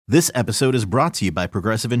This episode is brought to you by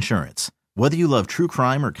Progressive Insurance. Whether you love true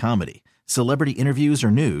crime or comedy, celebrity interviews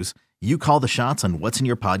or news, you call the shots on what's in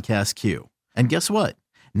your podcast queue. And guess what?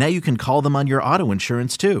 Now you can call them on your auto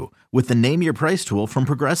insurance too with the Name Your Price tool from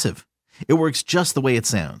Progressive. It works just the way it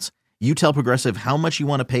sounds. You tell Progressive how much you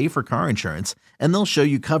want to pay for car insurance, and they'll show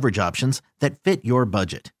you coverage options that fit your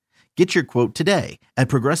budget. Get your quote today at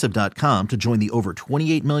Progressive.com to join the over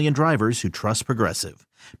 28 million drivers who trust Progressive.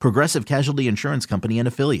 Progressive Casualty Insurance Company and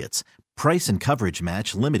Affiliates. Price and coverage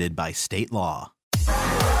match limited by state law.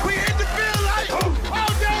 We in the field like all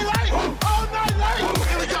day like all night like.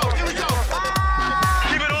 Here we go.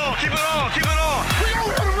 Keep it on.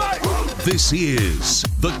 This is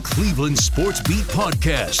the Cleveland Sports Beat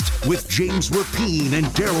Podcast with James Rapien and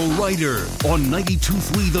Daryl Ruiter on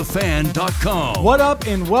 923thefan.com. What up,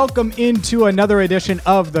 and welcome into another edition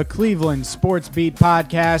of the Cleveland Sports Beat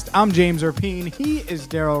Podcast. I'm James Rapien. He is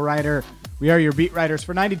Daryl Ruiter. We are your beat writers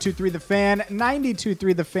for 923 The Fan,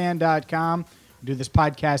 923thefan.com. We do this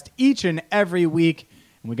podcast each and every week,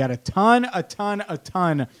 and we got a ton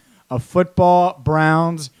of football,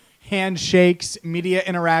 Browns, handshakes, media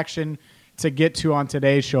interaction to get to on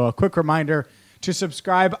today's show. A quick reminder to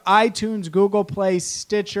subscribe iTunes, Google Play,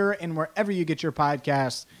 Stitcher, and wherever you get your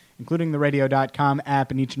podcasts, including the radio.com app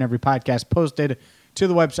and each and every podcast posted to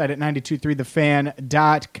the website at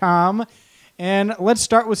 923thefan.com. And let's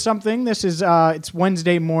start with something. This is it's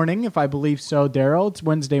Wednesday morning, if I believe so, Daryl. It's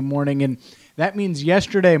Wednesday morning, and that means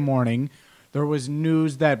yesterday morning there was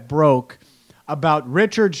news that broke about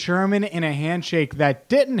Richard Sherman in a handshake that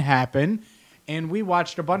didn't happen, and we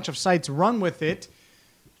watched a bunch of sites run with it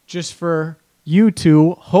just for you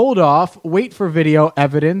to hold off, wait for video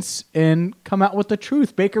evidence, and come out with the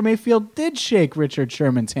truth. Baker Mayfield did shake Richard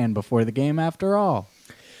Sherman's hand before the game after all.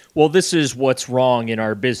 Well, this is what's wrong in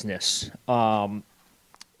our business. A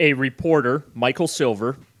reporter, Michael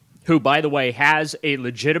Silver, who, by the way, has a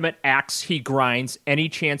legitimate axe he grinds any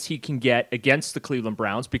chance he can get against the Cleveland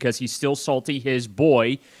Browns because he's still salty. His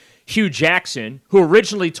boy, Hugh Jackson, who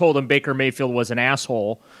originally told him Baker Mayfield was an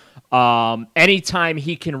asshole, anytime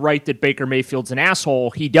he can write that Baker Mayfield's an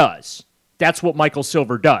asshole, he does. That's what Michael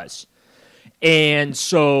Silver does. And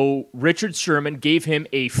so Richard Sherman gave him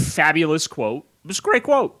a fabulous quote. It was a great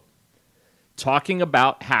quote, talking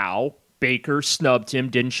about how Baker snubbed him,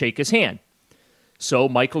 didn't shake his hand. So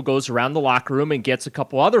Michael goes around the locker room and gets a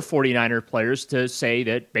couple other 49er players to say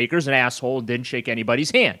that Baker's an asshole and didn't shake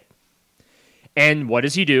anybody's hand. And what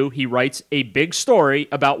does he do? He writes a big story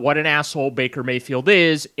about what an asshole Baker Mayfield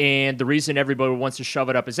is, and the reason everybody wants to shove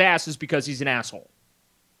it up his ass is because he's an asshole.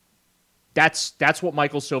 That's what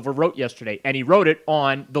Michael Silver wrote yesterday, and he wrote it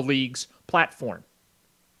on the league's platform.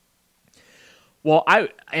 Well, I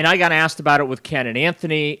got asked about it with Ken and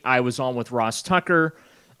Anthony. I was on with Ross Tucker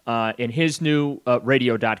in his new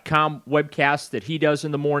radio.com webcast that he does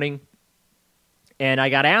in the morning. And I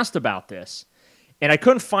got asked about this. And I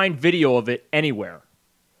couldn't find video of it anywhere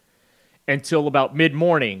until about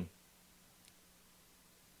mid-morning.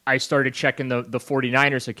 I started checking the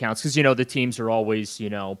 49ers accounts because, the teams are always,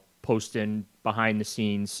 posting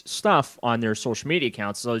behind-the-scenes stuff on their social media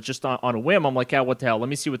accounts. So just on a whim, I'm like, what the hell? Let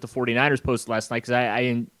me see what the 49ers posted last night because I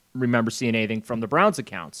didn't remember seeing anything from the Browns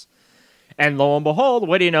accounts. And lo and behold,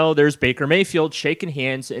 what do you know? There's Baker Mayfield shaking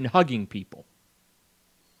hands and hugging people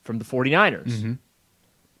from the 49ers. Mm-hmm.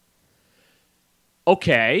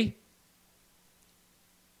 Okay.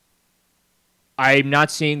 I'm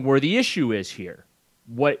not seeing where the issue is here.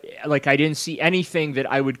 I didn't see anything that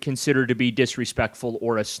I would consider to be disrespectful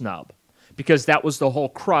or a snub. Because that was the whole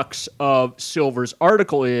crux of Silver's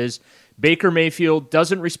article is Baker Mayfield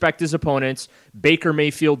doesn't respect his opponents. Baker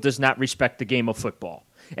Mayfield does not respect the game of football.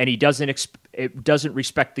 And he doesn't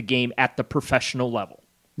respect the game at the professional level.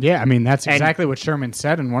 Yeah, I mean, that's exactly what Sherman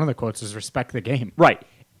said in one of the quotes is respect the game. Right.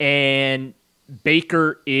 And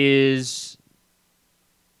Baker is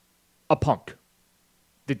a punk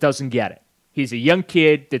that doesn't get it. He's a young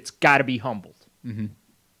kid that's got to be humbled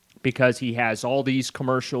because he has all these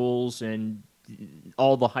commercials and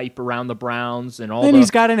all the hype around the Browns and all. And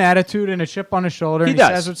he's got an attitude and a chip on his shoulder. He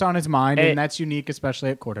says what's on his mind, and that's unique, especially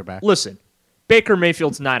at quarterback. Listen, Baker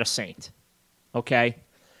Mayfield's not a saint, okay?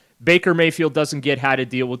 Baker Mayfield doesn't get how to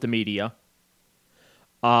deal with the media.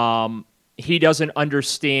 He doesn't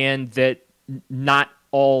understand that not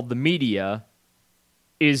all the media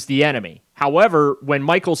is the enemy. However, when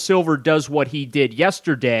Michael Silver does what he did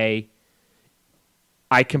yesterday,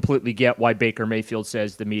 I completely get why Baker Mayfield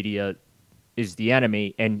says the media is the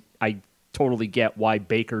enemy, and I totally get why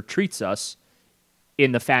Baker treats us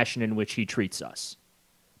in the fashion in which he treats us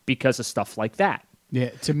because of stuff like that. Yeah,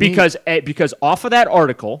 to me, because off of that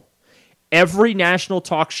article every national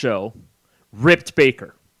talk show ripped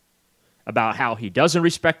Baker about how he doesn't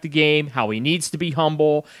respect the game, how he needs to be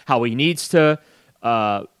humble, how he needs to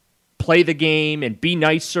play the game and be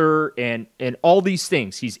nicer and all these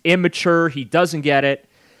things. He's immature. He doesn't get it.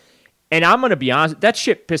 And I'm going to be honest, that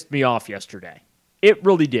shit pissed me off yesterday. It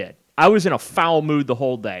really did. I was in a foul mood the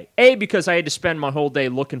whole day. A, because I had to spend my whole day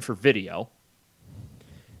looking for video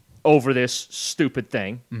over this stupid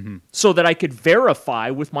thing so that I could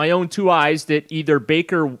verify with my own two eyes that either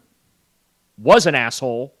Baker was an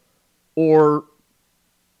asshole or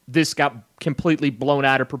this got completely blown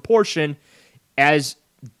out of proportion, as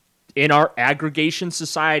in our aggregation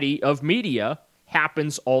society of media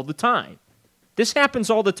happens all the time. This happens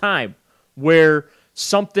all the time where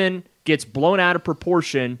something gets blown out of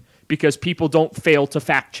proportion because people don't fail to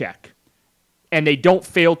fact check and they don't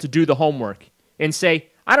fail to do the homework and say,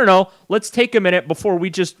 I don't know, let's take a minute before we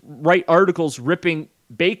just write articles ripping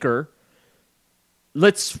Baker.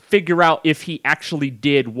 Let's figure out if he actually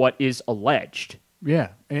did what is alleged.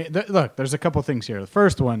 Yeah. Look, there's a couple things here. The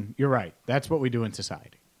first one, you're right. That's what we do in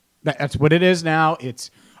society. That's what it is now.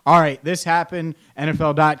 It's, all right, this happened.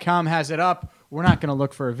 NFL.com has it up. We're not going to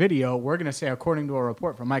look for a video. We're going to say, according to a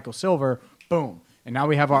report from Michael Silver, boom. And now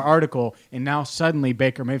we have our article, and now suddenly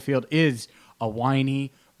Baker Mayfield is a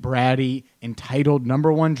whiny, bratty, entitled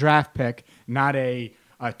number one draft pick, not a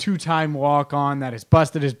two-time walk-on that has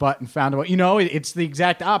busted his butt and found a way. You know, it's the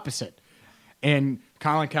exact opposite. And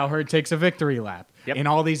Colin Cowherd takes a victory lap. Yep. And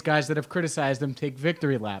all these guys that have criticized him take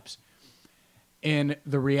victory laps. And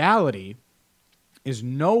the reality is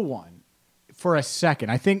no one for a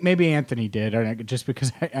second, I think maybe Anthony did, just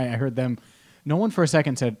because I heard them, no one for a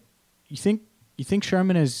second said, you think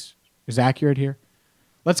Sherman is accurate here?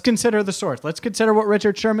 Let's consider the source. Let's consider what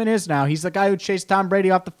Richard Sherman is now. He's the guy who chased Tom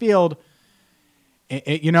Brady off the field,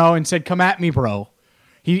 and said, come at me, bro.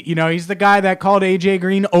 He's the guy that called A.J.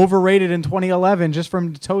 Green overrated in 2011 just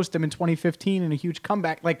from to toast him in 2015 in a huge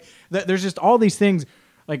comeback. Like, there's just all these things.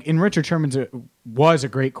 Like, in Richard Sherman's was a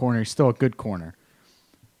great corner. He's still a good corner.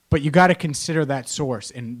 But you got to consider that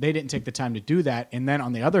source, and they didn't take the time to do that. And then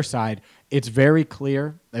on the other side, it's very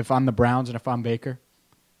clear, if I'm the Browns and if I'm Baker,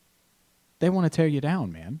 they want to tear you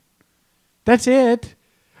down, man. That's it.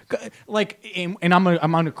 Like, and I'm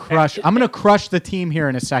gonna crush the team here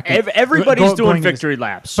in a second. Everybody's doing victory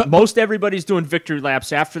laps. But most everybody's doing victory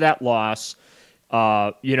laps after that loss.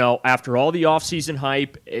 After all the offseason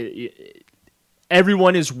hype,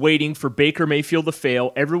 everyone is waiting for Baker Mayfield to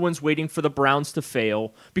fail. Everyone's waiting for the Browns to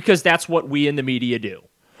fail because that's what we in the media do.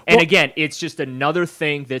 And again, it's just another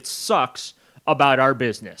thing that sucks about our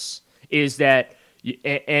business is that.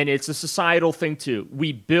 And it's a societal thing, too.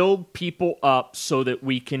 We build people up so that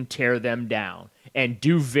we can tear them down and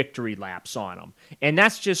do victory laps on them. And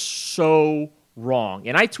that's just so wrong.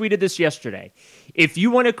 And I tweeted this yesterday. If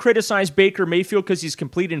you want to criticize Baker Mayfield because he's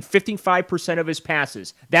completing 55% of his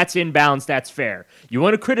passes, that's inbounds, that's fair. You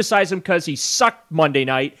want to criticize him because he sucked Monday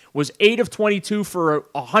night, was 8 of 22 for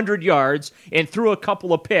 100 yards, and threw a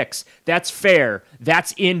couple of picks, that's fair.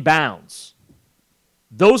 That's inbounds.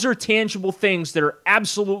 Those are tangible things that are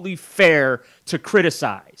absolutely fair to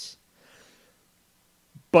criticize.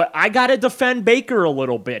 But I got to defend Baker a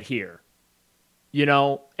little bit here.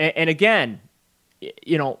 And again,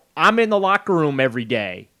 I'm in the locker room every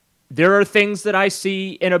day. There are things that I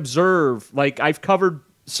see and observe. Like, I've covered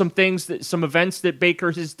some events that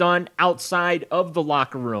Baker has done outside of the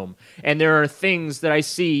locker room. And there are things that I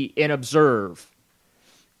see and observe.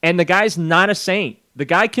 And the guy's not a saint. The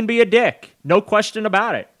guy can be a dick. No question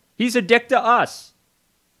about it. He's a dick to us.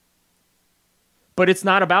 But it's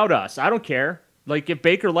not about us. I don't care. Like, if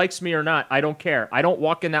Baker likes me or not, I don't care. I don't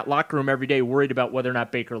walk in that locker room every day worried about whether or not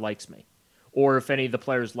Baker likes me or if any of the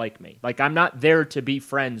players like me. Like, I'm not there to be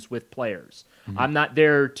friends with players. Mm-hmm. I'm not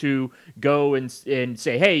there to go and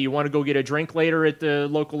say, hey, you want to go get a drink later at the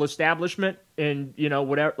local establishment and,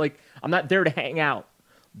 whatever. Like, I'm not there to hang out.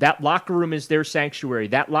 That locker room is their sanctuary.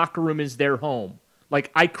 That locker room is their home. Like,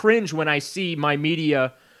 I cringe when I see my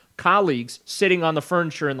media colleagues sitting on the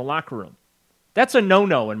furniture in the locker room. That's a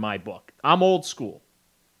no-no in my book. I'm old school.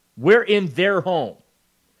 We're in their home.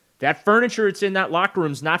 That furniture that's in that locker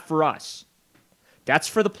room is not for us. That's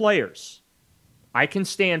for the players. I can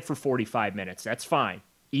stand for 45 minutes. That's fine,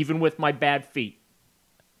 even with my bad feet,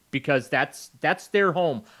 because that's their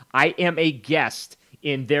home. I am a guest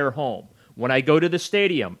in their home. When I go to the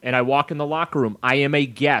stadium and I walk in the locker room, I am a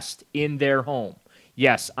guest in their home.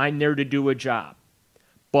 Yes, I'm there to do a job,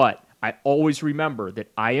 but I always remember that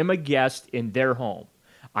I am a guest in their home.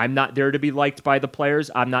 I'm not there to be liked by the players.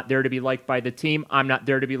 I'm not there to be liked by the team. I'm not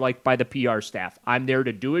there to be liked by the PR staff. I'm there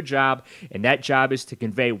to do a job, and that job is to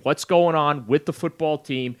convey what's going on with the football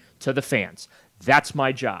team to the fans. That's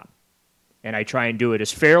my job. And I try and do it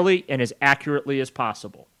as fairly and as accurately as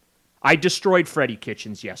possible. I destroyed Freddie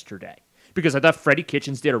Kitchens yesterday because I thought Freddie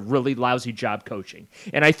Kitchens did a really lousy job coaching.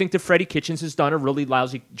 And I think that Freddie Kitchens has done a really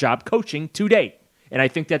lousy job coaching to date. And I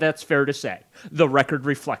think that that's fair to say. The record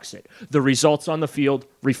reflects it. The results on the field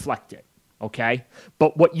reflect it. Okay?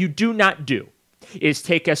 But what you do not do is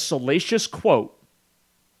take a salacious quote,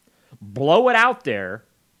 blow it out there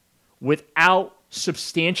without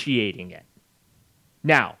substantiating it.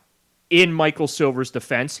 Now, in Michael Silver's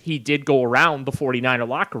defense, he did go around the 49er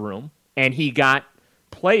locker room, and he got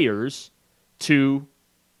players to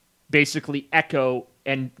basically echo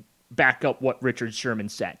and back up what Richard Sherman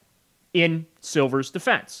said in Silver's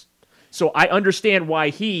defense. So I understand why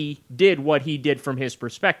he did what he did from his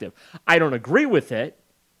perspective. I don't agree with it.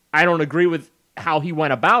 I don't agree with how he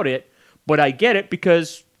went about it, but I get it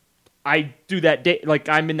because I do that like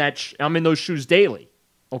I'm in those shoes daily.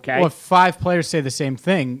 Okay. Well, if 5 players say the same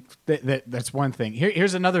thing, that's one thing.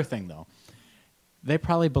 Here's another thing, though. They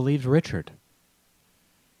probably believed Richard.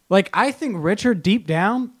 Like, I think Richard, deep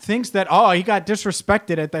down, thinks that, he got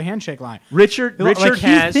disrespected at the handshake line. Richard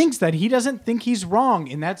he thinks that. He doesn't think he's wrong,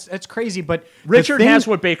 and that's crazy. But Richard has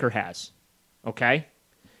what Baker has, okay?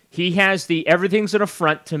 He has the everything's an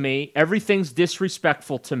affront to me, everything's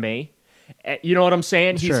disrespectful to me. You know what I'm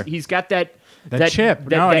saying? Sure. He's got that chip.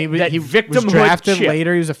 He was drafted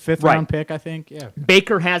later. He was a 5th-round pick, I think. Yeah.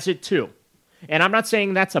 Baker has it, too. And I'm not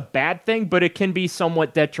saying that's a bad thing, but it can be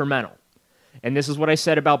somewhat detrimental. And this is what I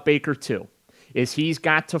said about Baker, too, is he's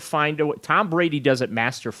got to find a way. Tom Brady does it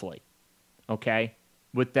masterfully, okay,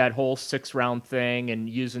 with that whole 6th-round thing and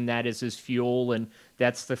using that as his fuel, and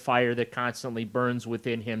that's the fire that constantly burns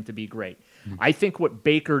within him to be great. Mm-hmm. I think what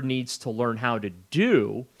Baker needs to learn how to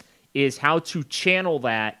do is how to channel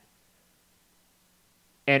that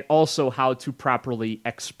and also how to properly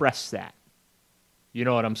express that. You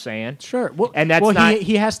know what I'm saying? Sure. Well, and that's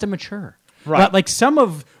he has to mature. Right. But like some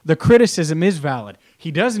of the criticism is valid.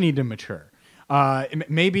 He does need to mature.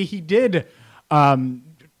 Maybe he did.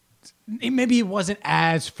 Maybe he wasn't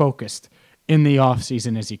as focused in the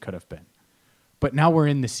offseason as he could have been. But now we're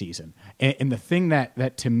in the season. And the thing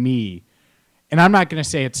that to me, and I'm not going to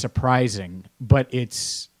say it's surprising, but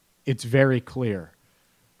it's very clear.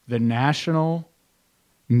 The national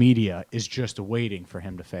media is just waiting for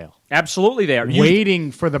him to fail. Absolutely, they are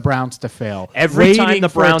waiting for the Browns to fail. Every time the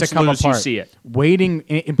Browns lose, you see it. Waiting,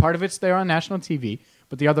 and part of it's there on national TV,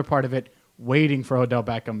 but the other part of it, waiting for Odell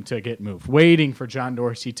Beckham to get moved, waiting for John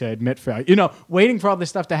Dorsey to admit failure. Waiting for all this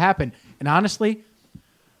stuff to happen. And honestly,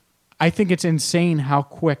 I think it's insane how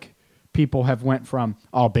quick people have went from,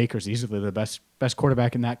 Baker's easily the best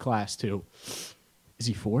quarterback in that class, to, is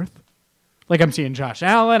he 4th? Like, I'm seeing Josh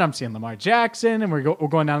Allen, I'm seeing Lamar Jackson, and we're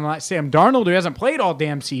going down the line. Sam Darnold, who hasn't played all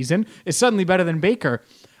damn season, is suddenly better than Baker.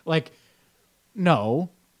 Like, no.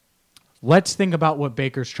 Let's think about what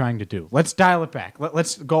Baker's trying to do. Let's dial it back.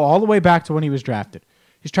 Let's go all the way back to when he was drafted.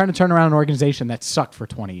 He's trying to turn around an organization that sucked for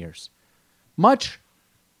 20 years. Much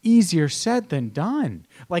easier said than done.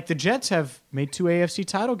 Like, the Jets have made 2 AFC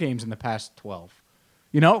title games in the past 12.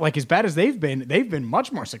 Like as bad as they've been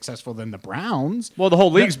much more successful than the Browns. Well, the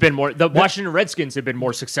whole league's been more. The Washington Redskins have been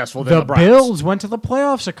more successful than the Browns. The Bills went to the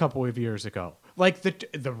playoffs a couple of years ago. Like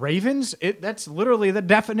the Ravens, that's literally the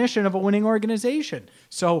definition of a winning organization.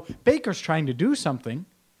 So Baker's trying to do something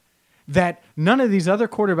that none of these other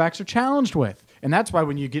quarterbacks are challenged with. And that's why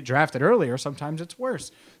when you get drafted earlier, sometimes it's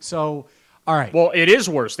worse. So, all right. Well, it is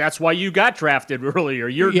worse. That's why you got drafted earlier.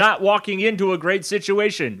 You're not walking into a great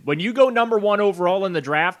situation. When you go number 1 overall in the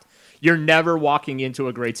draft, you're never walking into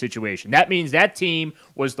a great situation. That means that team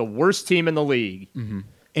was the worst team in the league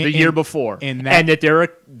the year before, and that they're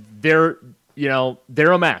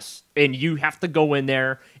a mess. And you have to go in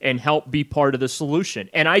there and help be part of the solution.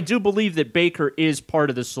 And I do believe that Baker is part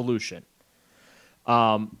of the solution.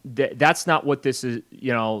 That's not what this is.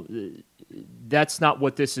 That's not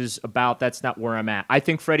what this is about. That's not where I'm at. I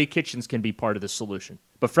think Freddie Kitchens can be part of the solution.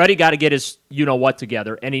 But Freddie got to get his what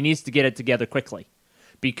together, and he needs to get it together quickly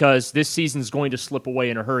because this season's going to slip away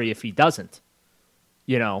in a hurry if he doesn't.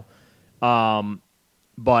 But I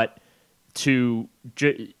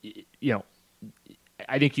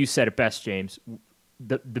think you said it best, James.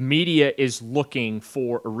 The media is looking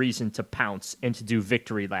for a reason to pounce and to do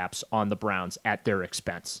victory laps on the Browns at their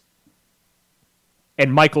expense.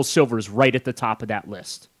 And Michael Silver's right at the top of that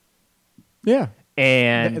list. Yeah.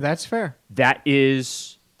 And that's fair. That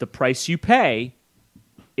is the price you pay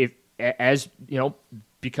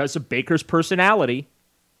because of Baker's personality,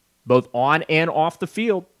 both on and off the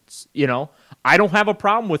field. I don't have a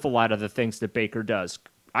problem with a lot of the things that Baker does.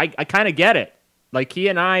 I kind of get it. Like, he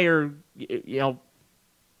and I are,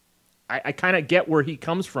 I kind of get where he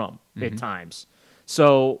comes from at times.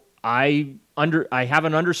 So I have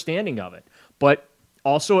an understanding of it. But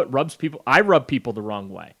also it rubs people. I rub people the wrong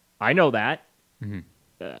way. I know that.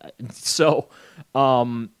 I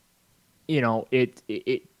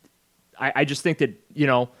just think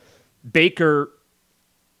that, Baker,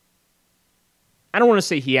 I don't want to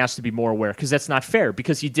say he has to be more aware, because that's not fair,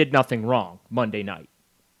 because he did nothing wrong Monday night.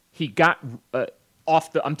 He got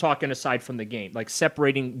I'm talking aside from the game, like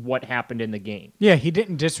separating what happened in the game. Yeah, he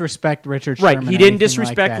didn't disrespect Richard Sherman. Right, he didn't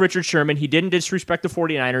disrespect Richard Sherman. He didn't disrespect the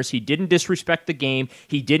 49ers. He didn't disrespect the game.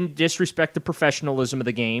 He didn't disrespect the professionalism of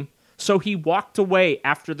the game. So he walked away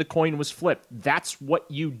after the coin was flipped. That's what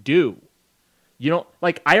you do.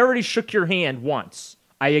 I already shook your hand once.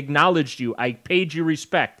 I acknowledged you. I paid you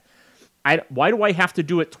respect. Why do I have to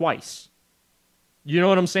do it twice? You know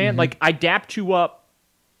what I'm saying? I dapped you up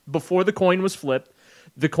before the coin was flipped.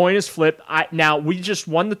 The coin is flipped. Now, we just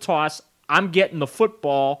won the toss. I'm getting the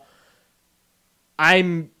football.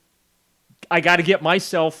 I got to get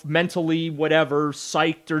myself mentally, whatever,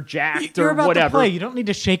 psyched or jacked You're or about whatever. To play. You don't need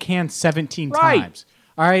to shake hands 17 Right. times.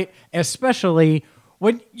 All right? Especially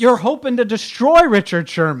when you're hoping to destroy Richard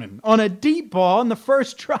Sherman on a deep ball in the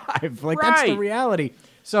first drive. That's the Right. reality.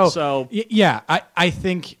 So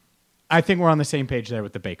I think we're on the same page there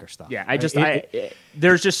with the Baker stuff. Yeah,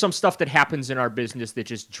 there's just some stuff that happens in our business that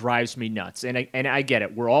just drives me nuts, and I get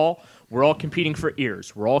it. We're all competing for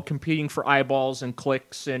ears. We're all competing for eyeballs and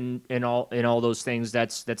clicks and all those things.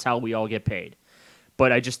 That's how we all get paid.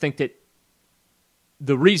 But I just think that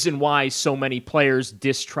the reason why so many players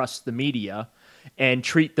distrust the media and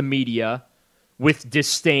treat the media with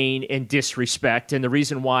disdain and disrespect, and the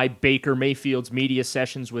reason why Baker Mayfield's media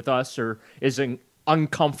sessions with us are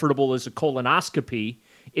uncomfortable as a colonoscopy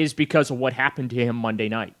is because of what happened to him Monday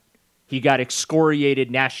night. He got excoriated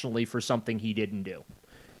nationally for something he didn't do.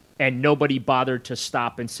 And nobody bothered to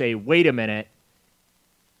stop and say, wait a minute,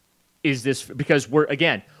 is this because we're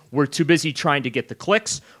too busy trying to get the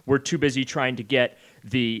clicks, we're too busy trying to get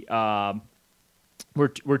the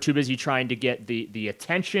we're too busy trying to get the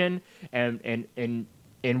attention and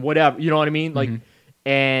whatever, you know what I mean?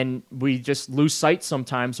 And we just lose sight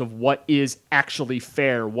sometimes of what is actually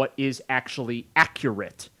fair, what is actually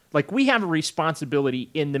accurate. We have a responsibility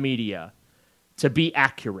in the media to be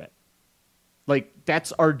accurate.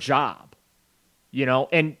 That's our job,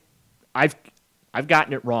 and I've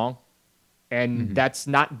gotten it wrong, and that's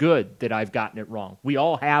not good that I've gotten it wrong. We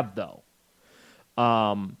all have, though.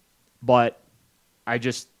 But I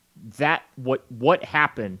just, what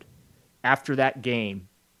happened after that game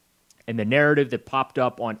and the narrative that popped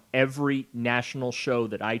up on every national show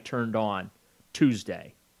that I turned on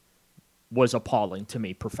Tuesday was appalling to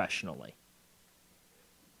me professionally.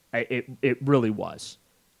 It really was,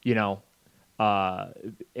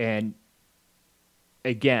 and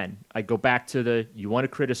again, I go back to you want to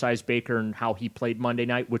criticize Baker and how he played Monday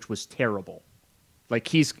night, which was terrible.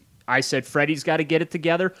 I said, Freddie's got to get it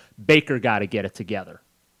together. Baker got to get it together.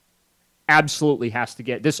 Absolutely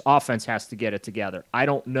this offense has to get it together. I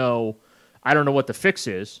don't know what the fix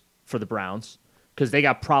is for the Browns, because they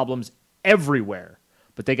got problems everywhere,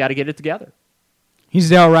 but they got to get it together. He's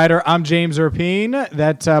Daryl Ruiter. I'm James Rapien.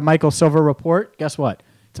 That Michael Silver report, guess what?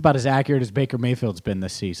 It's about as accurate as Baker Mayfield's been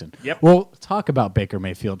this season. Yep. We'll talk about Baker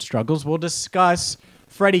Mayfield's struggles. We'll discuss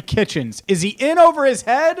Freddie Kitchens. Is he in over his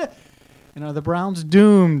head? And are the Browns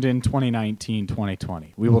doomed in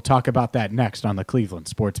 2019-2020? We will talk about that next on the Cleveland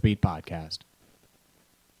Sports Beat podcast.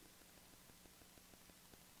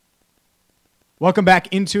 Welcome back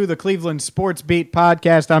into the Cleveland Sports Beat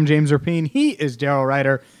podcast. I'm James Rapien. He is Daryl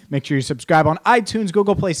Ruiter. Make sure you subscribe on iTunes,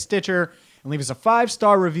 Google Play, Stitcher, and leave us a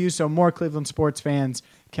 5-star review so more Cleveland sports fans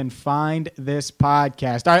can find this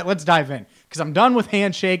podcast. All right, let's dive in, because I'm done with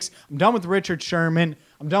handshakes. I'm done with Richard Sherman.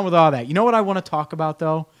 I'm done with all that. You know what I want to talk about,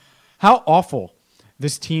 though? How awful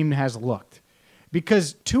this team has looked.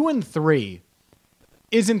 Because 2-3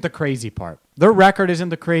 isn't the crazy part. Their record isn't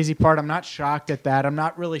the crazy part. I'm not shocked at that. I'm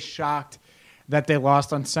not really shocked that they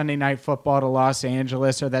lost on Sunday Night Football to Los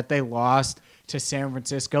Angeles, or that they lost to San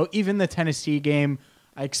Francisco. Even the Tennessee game,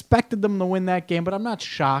 I expected them to win that game, but I'm not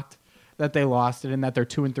shocked that they lost it and that they're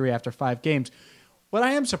 2-3 after 5 games. What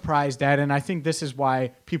I am surprised at, and I think this is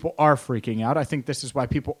why people are freaking out, I think this is why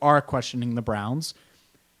people are questioning the Browns,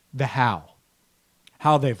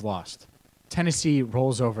 how they've lost. Tennessee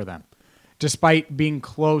rolls over them. despite being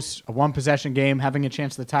close, a one-possession game, having a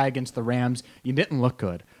chance to tie against the Rams, you didn't look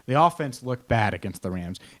good. The offense looked bad against the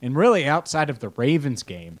Rams. And really, outside of the Ravens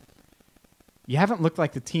game, you haven't looked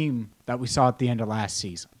like the team that we saw at the end of last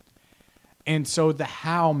season. And so the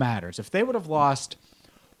how matters. If they would have lost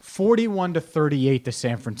 41-38 to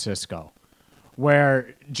San Francisco,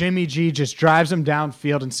 where Jimmy G just drives them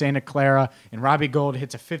downfield in Santa Clara and Robbie Gould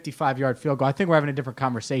hits a 55-yard field goal, I think we're having a different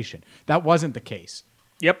conversation. That wasn't the case.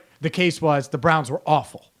 Yep. The case was the Browns were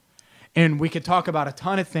awful. And we could talk about a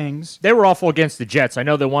ton of things. They were awful against the Jets. I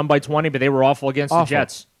know they won by 20, but they were awful against the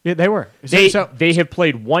Jets. Yeah, they were. They have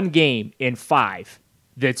played one game in 5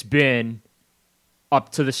 that's been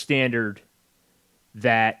up to the standard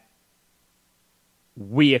that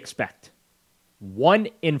we expect. 1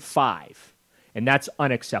 in 5, and that's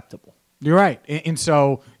unacceptable. You're right. And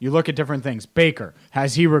so you look at different things. Baker,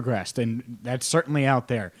 has he regressed? And that's certainly out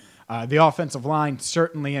there. The offensive line,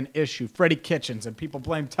 certainly an issue. Freddie Kitchens, and people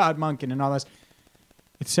blame Todd Monken and all this.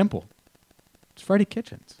 It's simple. It's Freddie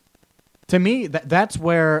Kitchens. To me, that's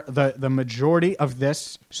where the majority of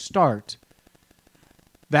this start.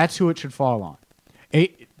 That's who it should fall on.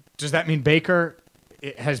 Does that mean Baker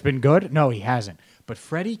has been good? No, he hasn't. But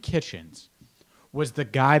Freddie Kitchens was the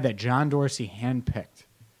guy that John Dorsey handpicked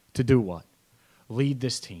to do what? Lead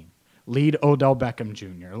this team. Lead Odell Beckham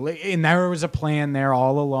Jr. And there was a plan there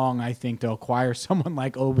all along, I think, to acquire someone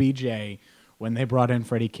like OBJ when they brought in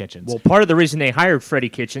Freddie Kitchens. Well, part of the reason they hired Freddie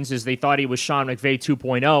Kitchens is they thought he was Sean McVay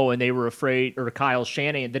 2.0, and they were afraid, or Kyle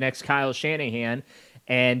Shanahan, the next Kyle Shanahan,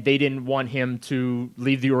 and they didn't want him to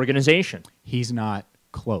leave the organization. He's not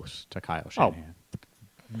close to Kyle Shanahan.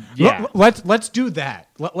 Yeah. Let's do that.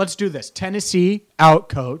 Let's do this. Tennessee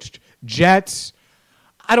outcoached. Jets,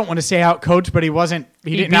 I don't want to say outcoached, but he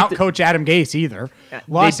didn't outcoach Adam Gase either.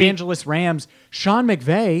 Los Angeles Rams, Sean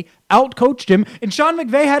McVay outcoached him, and Sean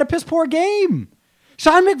McVay had a piss poor game.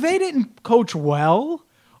 Sean McVay didn't coach well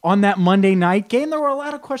on that Monday night game. There were a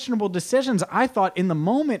lot of questionable decisions, I thought, in the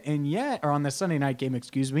moment, or on the Sunday night game,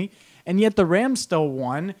 and yet the Rams still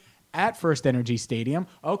won at First Energy Stadium.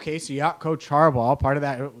 Okay, so you outcoach Harbaugh. Part of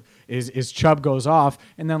that is Chubb goes off.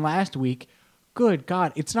 And then last week, good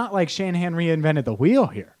God, it's not like Shanahan reinvented the wheel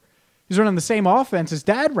here. He's running the same offense as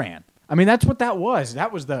Dad ran. I mean, that's what that was.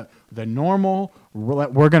 That was the normal,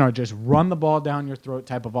 we're going to just run the ball down your throat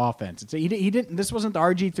type of offense. He didn't. This wasn't the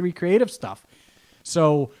RG3 creative stuff.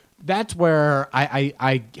 So that's where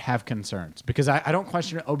I have concerns, because I don't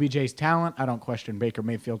question OBJ's talent. I don't question Baker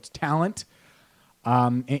Mayfield's talent.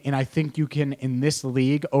 And I think you can, in this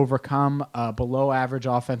league, overcome a below-average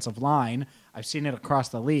offensive line. I've seen it across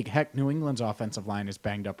the league. Heck, New England's offensive line is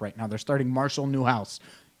banged up right now. They're starting Marshall Newhouse.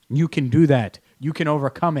 You can do that. You can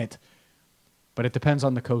overcome it. But it depends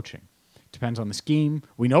on the coaching. It depends on the scheme.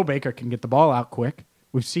 We know Baker can get the ball out quick.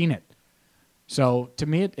 We've seen it. So, to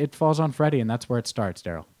me, it falls on Freddie, and that's where it starts,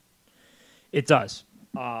 Daryl. It does.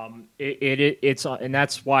 It's and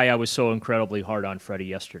that's why I was so incredibly hard on Freddie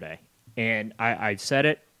yesterday. And I said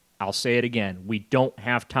it, I'll say it again. We don't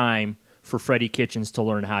have time for Freddie Kitchens to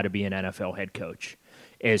learn how to be an NFL head coach.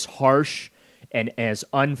 As harsh and as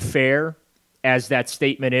unfair as that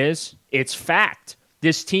statement is, it's fact.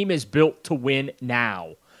 This team is built to win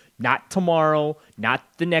now, not tomorrow, not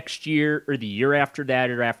the next year or the year after that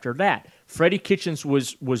or after that. Freddie Kitchens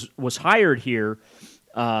was hired here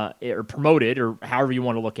or promoted, or however you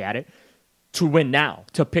want to look at it, to win now,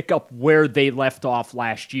 to pick up where they left off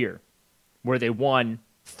last year, where they won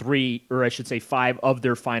 5 of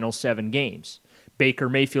their final 7 games. Baker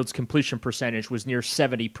Mayfield's completion percentage was near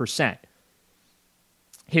 70%.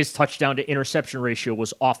 His touchdown to interception ratio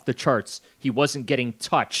was off the charts. He wasn't getting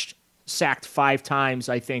touched, sacked 5 times,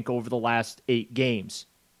 I think, over the last 8 games.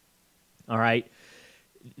 All right.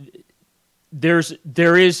 There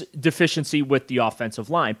is deficiency with the offensive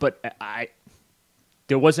line, but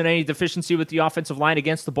there wasn't any deficiency with the offensive line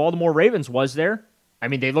against the Baltimore Ravens, was there? I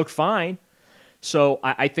mean, they looked fine. So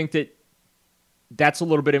I think that's a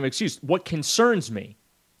little bit of an excuse. What concerns me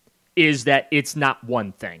is that it's not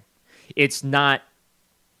one thing. It's not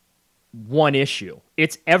one issue.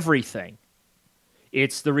 It's everything.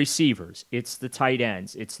 It's the receivers. It's the tight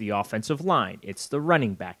ends. It's the offensive line. It's the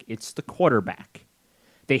running back. It's the quarterback.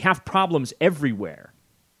 They have problems everywhere.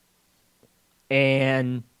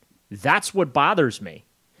 And that's what bothers me.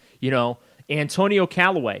 You know, Antonio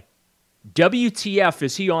Callaway, WTF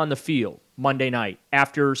is he on the field Monday night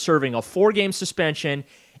after serving a 4-game suspension?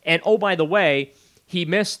 And, oh, by the way, he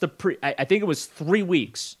missed I think it was 3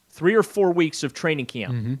 or 4 weeks of training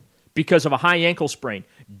camp because of a high ankle sprain.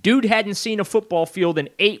 Dude hadn't seen a football field in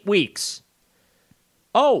 8 weeks.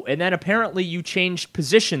 Oh, and then apparently you changed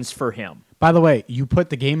positions for him. By the way, you put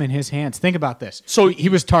the game in his hands. Think about this. So he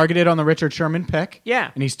was targeted on the Richard Sherman pick.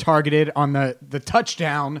 Yeah. And he's targeted on the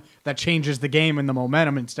touchdown that changes the game and the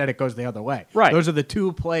momentum. Instead, it goes the other way. Right. Those are the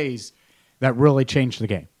two plays that really changed the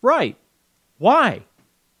game. Right. Why?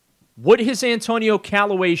 What has Antonio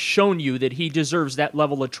Callaway shown you that he deserves that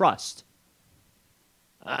level of trust?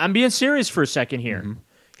 I'm being serious for a second here. Mm-hmm.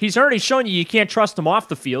 He's already shown you can't trust him off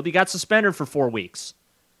the field. He got suspended for 4 weeks.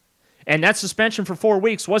 And that suspension for 4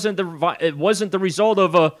 weeks wasn't the result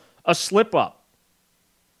of a slip-up.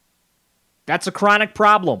 That's a chronic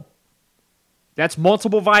problem. That's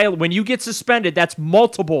multiple when you get suspended, that's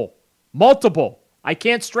multiple. I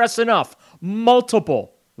can't stress enough.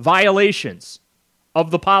 Multiple violations of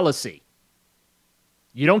the policy.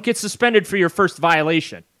 You don't get suspended for your first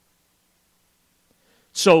violation.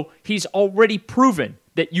 So he's already proven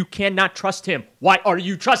that you cannot trust him. Why are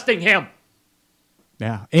you trusting him?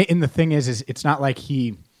 Yeah. And the thing is it's not like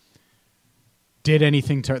he did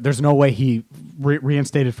anything to... There's no way he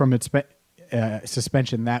reinstated from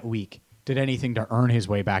suspension that week, did anything to earn his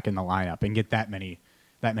way back in the lineup and get that many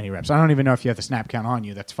reps. I don't even know if you have the snap count on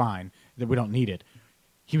you. That's fine. That we don't need it.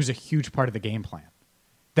 He was a huge part of the game plan.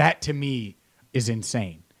 That, to me, is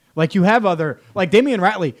insane. Like, you have like, Damian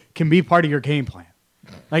Ratley can be part of your game plan.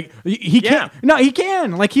 Like, he can. No, he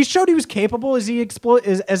can. Like, he showed he was capable. Is he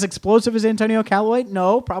as explosive as Antonio Callaway?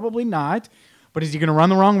 No, probably not. But is he going to run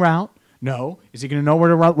the wrong route? No. Is he going to know where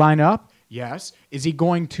to line up? Yes. Is he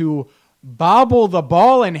going to bobble the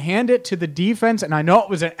ball and hand it to the defense? And I know it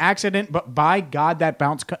was an accident, but by God, that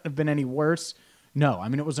bounce couldn't have been any worse. No. I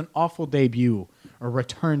mean, it was an awful debut, or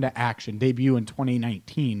return to action, debut in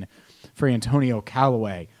 2019 for Antonio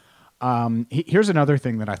Callaway. Here's another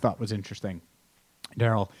thing that I thought was interesting,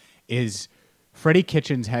 Daryl, is Freddie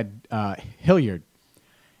Kitchens had Hilliard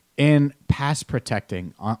in pass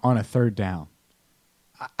protecting on a third down.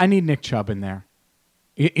 I need Nick Chubb in there.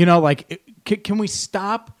 Can we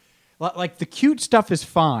stop? Like, the cute stuff is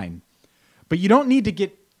fine, but you don't need to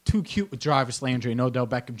get too cute with Jarvis Landry and Odell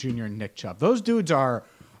Beckham Jr. and Nick Chubb. Those dudes are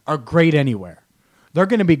great anywhere. They're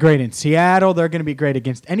going to be great in Seattle. They're going to be great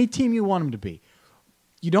against any team you want them to be.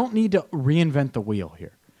 You don't need to reinvent the wheel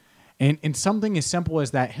here. And something as simple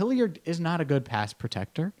as that, Hilliard is not a good pass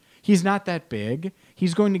protector. He's not that big.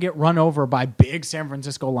 He's going to get run over by big San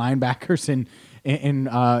Francisco linebackers in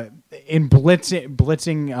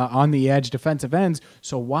blitzing on the edge defensive ends.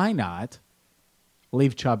 So why not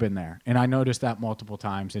leave Chubb in there? And I noticed that multiple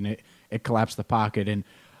times, and it collapsed the pocket. And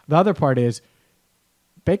the other part is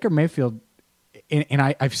Baker Mayfield, and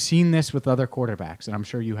I've seen this with other quarterbacks, and I'm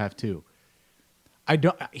sure you have too.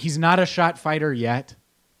 He's not a shot fighter yet.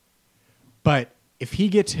 But if he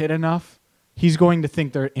gets hit enough, he's going to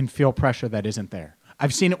think and feel pressure that isn't there.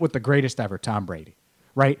 I've seen it with the greatest ever, Tom Brady,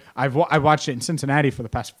 right? I watched it in Cincinnati for the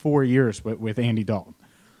past 4 years with Andy Dalton.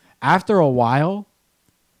 After a while,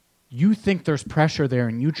 you think there's pressure there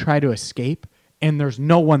and you try to escape, and there's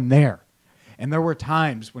no one there. And there were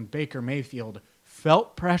times when Baker Mayfield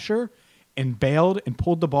felt pressure and bailed and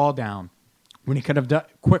pulled the ball down, when he could have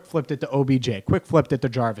quick flipped it to OBJ, quick flipped it to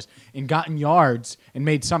Jarvis, and gotten yards and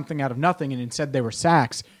made something out of nothing, and instead they were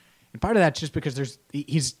sacks. And part of that's just because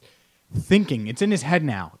he's thinking. It's in his head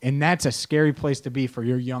now, and that's a scary place to be for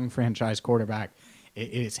your young franchise quarterback.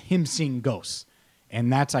 It is him seeing ghosts,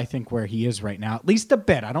 and that's, I think, where he is right now, at least a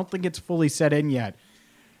bit. I don't think it's fully set in yet.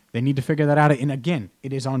 They need to figure that out. And again,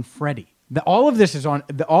 it is on Freddie. All of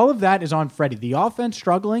that is on Freddie. The offense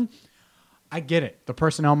struggling, I get it. The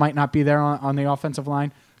personnel might not be there on the offensive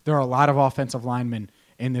line. There are a lot of offensive linemen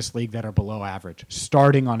in this league that are below average,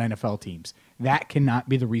 starting on NFL teams. That cannot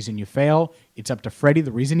be the reason you fail. It's up to Freddie.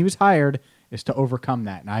 The reason he was hired is to overcome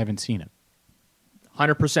that, and I haven't seen it.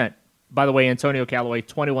 100%. By the way, Antonio Callaway,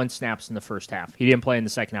 21 snaps in the first half. He didn't play in the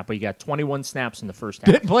second half, but he got 21 snaps in the first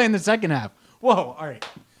half. Didn't play in the second half. Whoa, all right.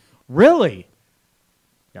 Really?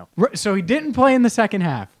 No. So he didn't play in the second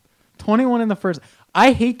half. 21 in the first.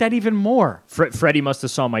 I hate that even more. Freddie must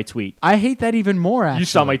have saw my tweet. I hate that even more, actually. You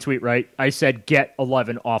saw my tweet, right? I said, get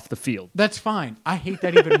 11 off the field. That's fine. I hate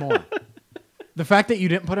that even more. The fact that you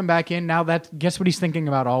didn't put him back in, now guess what he's thinking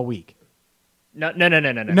about all week? No.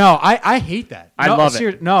 No, I hate that. I love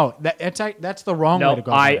it. No, that's the wrong way to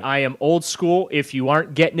go. I am old school. If you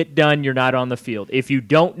aren't getting it done, you're not on the field. If you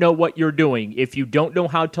don't know what you're doing, if you don't know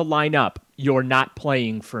how to line up, you're not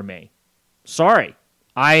playing for me. Sorry.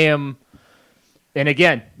 I am... And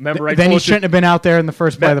again, remember I told you... Then he shouldn't have been out there in the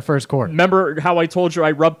first play of the first quarter. Remember how I told you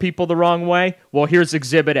I rub people the wrong way? Well, here's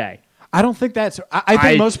Exhibit A. I don't think that's... I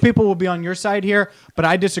think most people will be on your side here, but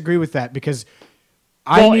I disagree with that because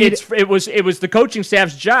It was the coaching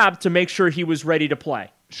staff's job to make sure he was ready to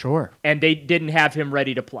play. Sure. And they didn't have him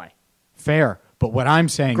ready to play. Fair. But what I'm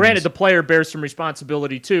saying Granted, the player bears some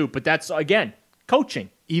responsibility too, but that's, again, coaching.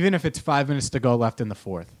 Even if it's 5 minutes to go left in the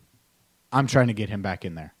fourth, I'm trying to get him back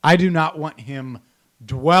in there. I do not want him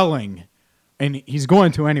dwelling, and he's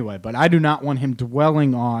going to anyway, but I do not want him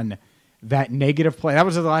dwelling on that negative play. That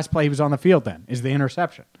was the last play he was on the field then, is the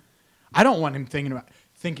interception. I don't want him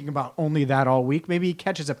thinking about only that all week. Maybe he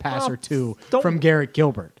catches a pass or two from Garrett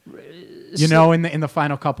Gilbert, in the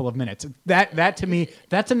final couple of minutes. That to me,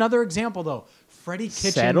 that's another example, though. Freddie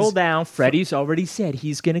Kitchens. Settle down. Freddie's already said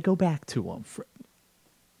he's going to go back to him.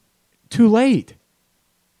 Too late.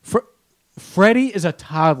 Freddie is a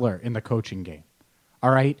toddler in the coaching game. All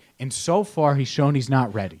right? And so far, he's shown he's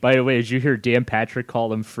not ready. By the way, did you hear Dan Patrick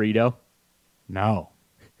call him Frito? No.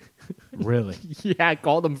 Really? Yeah, I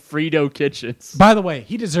called him Frito Kitchens. By the way,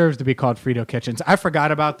 he deserves to be called Frito Kitchens. I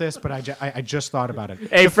forgot about this, but I just thought about it.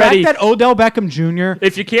 Hey, the Freddie, fact that Odell Beckham Jr.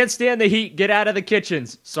 If you can't stand the heat, get out of the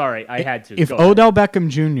kitchens. Sorry, I had to. If Odell Beckham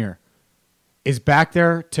Jr. is back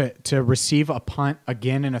there to receive a punt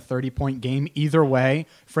again in a 30-point game, either way,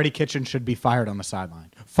 Freddie Kitchens should be fired on the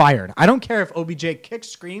sideline. Fired. I don't care if OBJ kicks,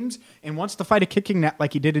 screams, and wants to fight a kicking net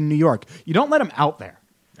like he did in New York. You don't let him out there.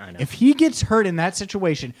 I know. If he gets hurt in that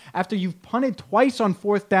situation, after you've punted twice on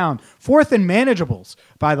fourth down, fourth and manageables,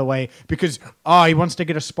 by the way, because, he wants to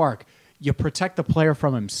get a spark, you protect the player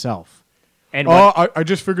from himself. And I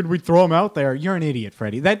just figured we'd throw him out there. You're an idiot,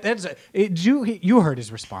 Freddie. You heard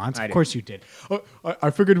his response. Of course you did. I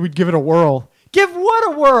figured we'd give it a whirl. Give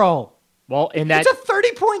what a whirl? Well, it's a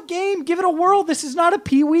 30-point game. Give it a whirl. This is not a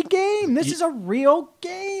peewee game. This is a real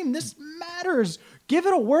game. This matters. Give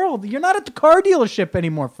it a whirl. You're not at the car dealership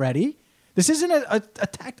anymore, Freddie. This isn't a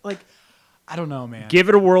I don't know, man. Give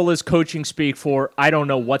it a whirl is coaching speak for I don't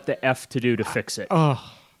know what the F to do to fix it.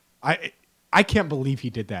 I can't believe he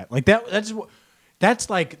did that. Like that's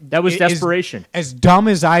like that was desperation. As dumb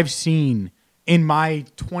as I've seen in my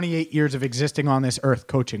 28 years of existing on this earth,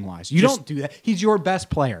 coaching wise, you don't do that. He's your best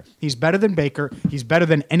player. He's better than Baker. He's better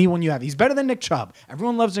than anyone you have. He's better than Nick Chubb.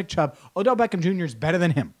 Everyone loves Nick Chubb. Odell Beckham Jr. is better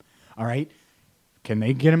than him. All right. Can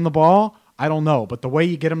they get him the ball? I don't know. But the way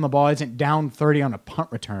you get him the ball isn't down 30 on a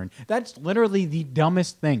punt return. That's literally the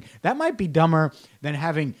dumbest thing. That might be dumber than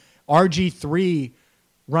having RG3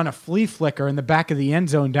 run a flea flicker in the back of the end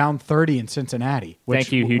zone down 30 in Cincinnati.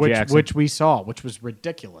 Thank you, Hugh Jackson. Which we saw, which was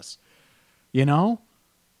ridiculous. You know?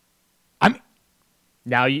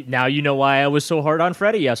 Now you know why I was so hard on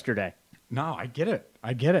Freddie yesterday. No, I get it.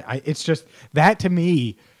 It's just, that to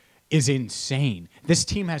me is insane. This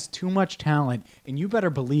team has too much talent, and you better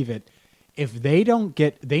believe it. If they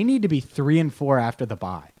need to be 3-4 after the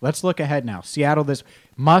bye. Let's look ahead now. Seattle, this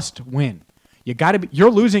must win. You're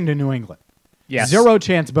losing to New England. Yes. 0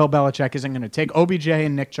 chance Bill Belichick isn't going to take OBJ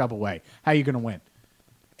and Nick Chubb away. How are you going to win?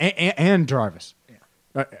 And Jarvis.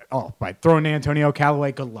 Yeah. By throwing Antonio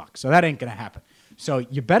Callaway, good luck. So that ain't going to happen. So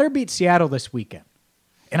you better beat Seattle this weekend.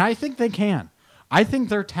 And I think they can. I think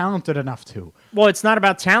they're talented enough to. Well, it's not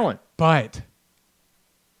about talent. But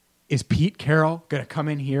is Pete Carroll going to come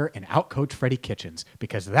in here and outcoach Freddie Kitchens?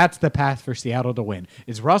 Because that's the path for Seattle to win.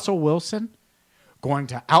 Is Russell Wilson going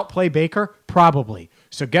to outplay Baker? Probably.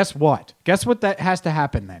 So guess what? Guess what that has to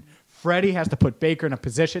happen then? Freddie has to put Baker in a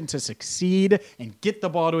position to succeed and get the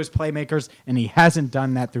ball to his playmakers, and he hasn't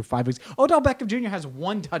done that through 5 weeks. Odell Beckham Jr. has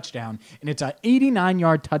 1 touchdown, and it's an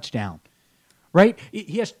 89-yard touchdown. Right?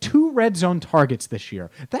 He has 2 red zone targets this year.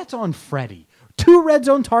 That's on Freddie. 2 red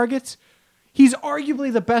zone targets? He's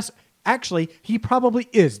arguably the best. Actually, he probably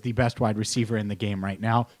is the best wide receiver in the game right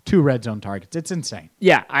now. 2 red zone targets. It's insane.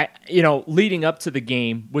 Yeah, leading up to the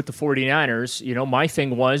game with the 49ers, my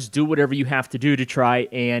thing was do whatever you have to do to try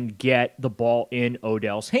and get the ball in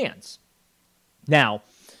Odell's hands. Now,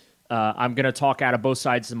 I'm going to talk out of both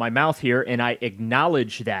sides of my mouth here, and I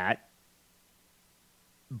acknowledge that.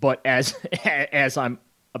 But as I'm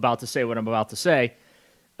about to say what I'm about to say,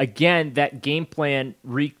 again, that game plan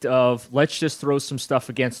reeked of let's just throw some stuff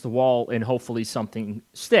against the wall and hopefully something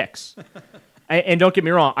sticks. And don't get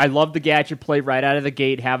me wrong, I love the gadget play right out of the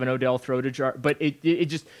gate, having Odell throw to Jar. But it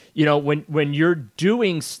just, when you're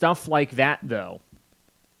doing stuff like that, though,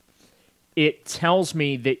 it tells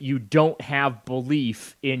me that you don't have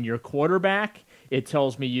belief in your quarterback. It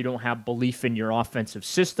tells me you don't have belief in your offensive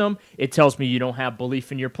system. It tells me you don't have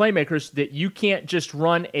belief in your playmakers, that you can't just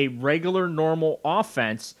run a regular, normal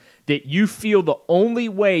offense, that you feel the only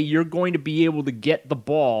way you're going to be able to get the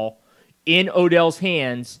ball in Odell's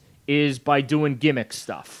hands is by doing gimmick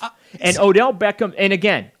stuff. And Odell Beckham, and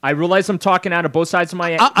again, I realize I'm talking out of both sides of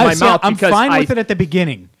my mouth. I'm fine with it at the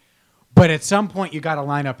beginning. But at some point, you got to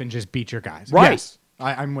line up and just beat your guys. Right. Yes,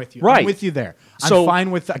 I'm with you. Right. I'm with you there. So- I'm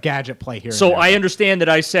fine with a gadget play here. So and there. I understand that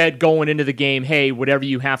I said going into the game, hey, whatever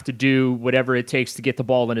you have to do, whatever it takes to get the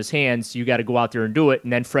ball in his hands, you got to go out there and do it.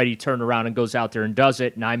 And then Freddie turned around and goes out there and does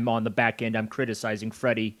it. And I'm on the back end. I'm criticizing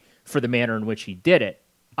Freddie for the manner in which he did it.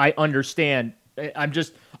 I understand. I'm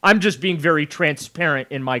just being very transparent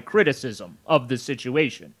in my criticism of the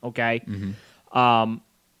situation. Okay. But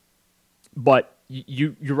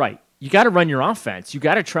you're right. You got to run your offense. You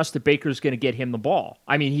got to trust that Baker's going to get him the ball.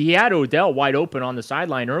 I mean, he had Odell wide open on the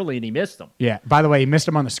sideline early, and he missed him. Yeah. By the way, he missed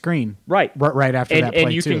him on the screen. Right. Right after that play,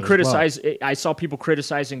 and you too, can as criticize. I saw people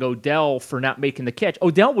criticizing Odell for not making the catch.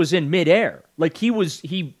 Odell was in midair, like he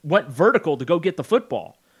went vertical to go get the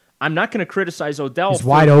football. I'm not going to criticize Odell. He's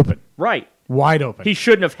wide open. Right. Wide open. He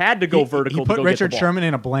shouldn't have had to go vertical. He put to go Richard get the ball. Sherman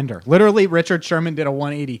in a blender. Literally, Richard Sherman did a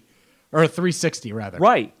 180 or a 360 rather.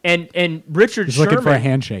 Right. And Richard He's Sherman, looking for a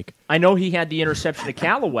handshake. I know he had the interception to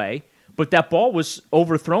Callaway, but that ball was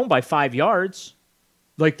overthrown by 5 yards.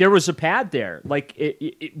 Like there was a pad there. Like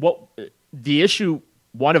the issue,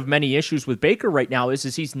 one of many issues with Baker right now is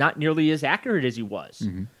he's not nearly as accurate as he was.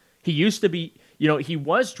 He used to be, he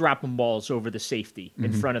was dropping balls over the safety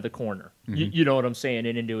in front of the corner. You know what I'm saying?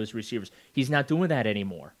 And into his receivers. He's not doing that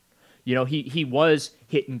anymore. He was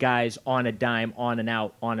hitting guys on a dime, on and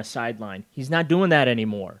out, on a sideline. He's not doing that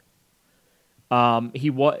anymore. He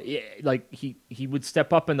would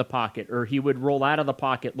step up in the pocket, or he would roll out of the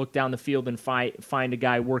pocket, look down the field, and find a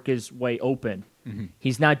guy, work his way open.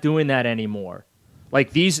 He's not doing that anymore.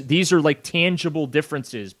 Like these are like tangible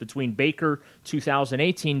differences between Baker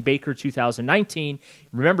 2018, Baker 2019.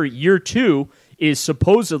 Remember, year 2 is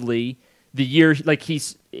supposedly the year like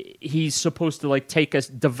he's supposed to like take a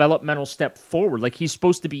developmental step forward. Like he's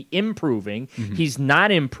supposed to be improving. He's not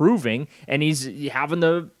improving, and he's having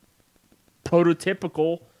the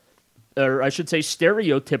prototypical, or I should say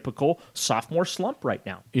stereotypical sophomore slump right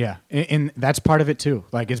now. Yeah, and that's part of it too.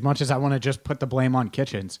 Like as much as I want to just put the blame on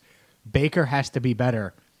Kitchens, Baker has to be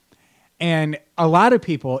better. And a lot of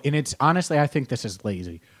people, and it's honestly, I think this is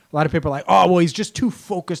lazy. A lot of people are like, oh, well, he's just too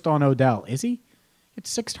focused on Odell. Is he? It's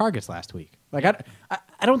 6 targets last week. Like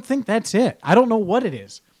I don't think that's it. I don't know what it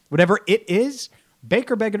is. Whatever it is,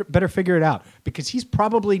 Baker better figure it out, because he's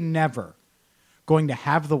probably never going to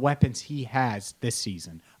have the weapons he has this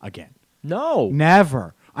season again. No.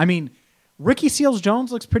 Never. I mean, Ricky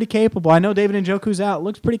Seals-Jones looks pretty capable. I know David Njoku's out.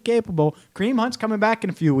 Looks pretty capable. Kareem Hunt's coming back in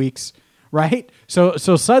a few weeks, right? So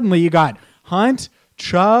suddenly you got Hunt,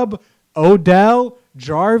 Chubb, Odell,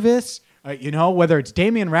 Jarvis, whether it's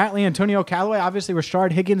Damian Ratley, Antonio Callaway, obviously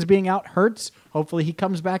Rashard Higgins being out hurts. Hopefully he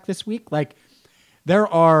comes back this week. Like, there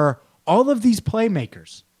are all of these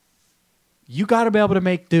playmakers. You got to be able to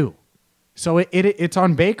make do. So it's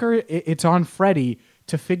on Baker, it's on Freddie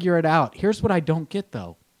to figure it out. Here's what I don't get,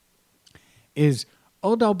 though, is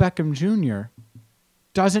Odell Beckham Jr.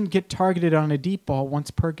 doesn't get targeted on a deep ball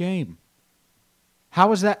once per game.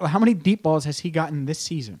 How is that? How many deep balls has he gotten this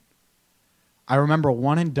season? I remember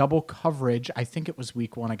one in double coverage. I think it was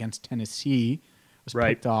week 1 against Tennessee. Was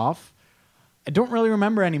picked off. I don't really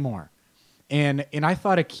remember anymore. And I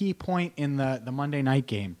thought a key point in the Monday night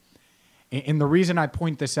game, and the reason I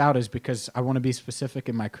point this out is because I want to be specific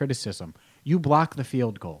in my criticism. You block the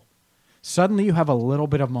field goal. Suddenly you have a little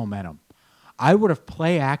bit of momentum. I would have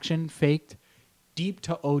play action faked deep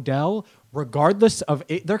to Odell, regardless of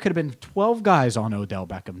it. There could have been 12 guys on Odell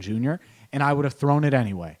Beckham Jr., and I would have thrown it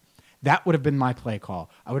anyway. That would have been my play call.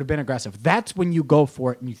 I would have been aggressive. That's when you go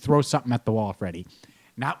for it and you throw something at the wall, Freddie.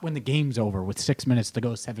 Not when the game's over with 6 minutes to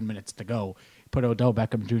go, 7 minutes to go. Put Odell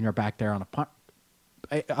Beckham Jr. back there on a punt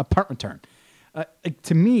return.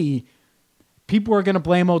 To me, people are going to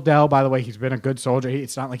blame Odell. By the way, he's been a good soldier.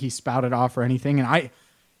 It's not like he spouted off or anything. And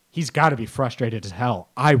he's got to be frustrated as hell.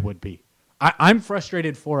 I would be. I'm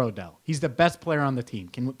frustrated for Odell. He's the best player on the team.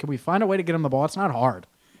 Can we find a way to get him the ball? It's not hard.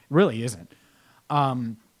 It really isn't.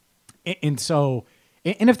 And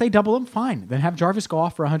if they double him, fine. Then have Jarvis go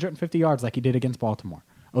off for 150 yards like he did against Baltimore.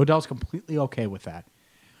 Odell's completely okay with that.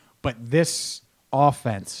 But this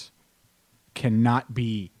offense cannot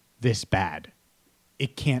be this bad.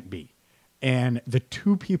 It can't be. And the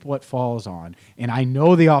two people it falls on, and I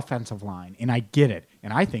know the offensive line, and I get it,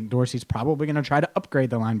 and I think Dorsey's probably going to try to upgrade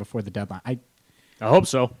the line before the deadline. I hope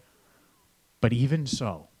so. But even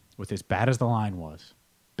so, with as bad as the line was,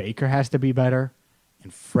 Baker has to be better,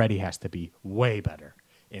 and Freddie has to be way better.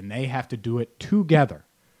 And they have to do it together.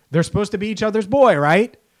 They're supposed to be each other's boy,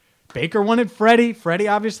 right? Baker wanted Freddie. Freddie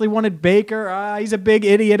obviously wanted Baker. He's a big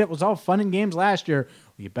idiot. It was all fun and games last year.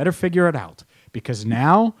 Well, you better figure it out. because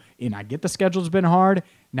now, and I get the schedule's been hard,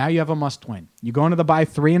 now you have a must-win. You go into the bye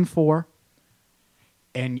 3-4,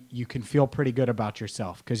 and you can feel pretty good about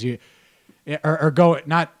yourself because you or go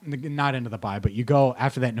not into the bye, but you go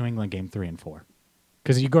after that New England game 3-4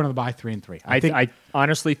 because you go into the bye 3-3. I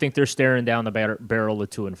honestly think they're staring down the barrel of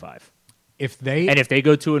 2-5. If they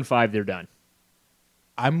go 2-5, they're done.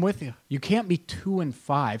 I'm with you. You can't be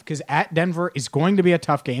 2-5 because at Denver is going to be a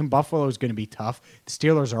tough game. Buffalo is going to be tough. The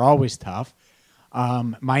Steelers are always tough.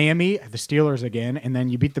 Miami, the Steelers again, and then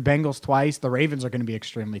you beat the Bengals twice. The Ravens are going to be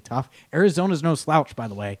extremely tough. Arizona's no slouch, by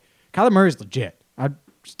the way. Kyler Murray's legit. I'll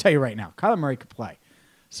just tell you right now, Kyler Murray could play.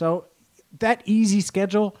 So that easy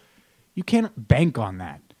schedule, you can't bank on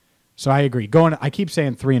that. So I agree. I keep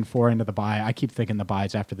saying 3-4 into the bye. I keep thinking the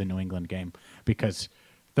bye's after the New England game because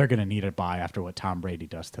they're going to need a bye after what Tom Brady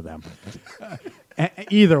does to them.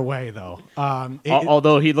 Either way, though.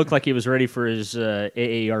 Although he looked like he was ready for his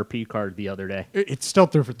AARP card the other day. It still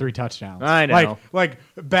threw for 3 touchdowns. I know. Like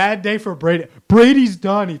bad day for Brady. Brady's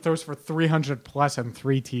done. He throws for 300+ and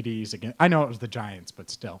 3 TDs again. I know it was the Giants, but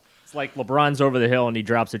still. It's like LeBron's over the hill and he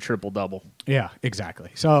drops a triple-double. Yeah, exactly.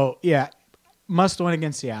 So, yeah, must win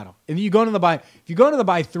against Seattle. If you go into the bye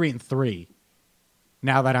 3-3,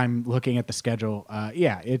 now that I'm looking at the schedule,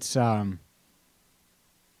 it's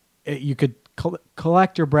you could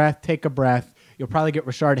collect your breath, take a breath. You'll probably get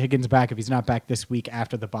Rashard Higgins back if he's not back this week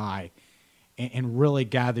after the bye, and really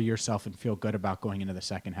gather yourself and feel good about going into the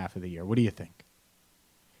second half of the year. What do you think?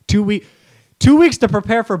 2 weeks to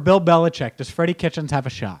prepare for Bill Belichick. Does Freddie Kitchens have a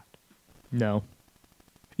shot? No.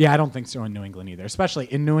 Yeah, I don't think so in New England either, especially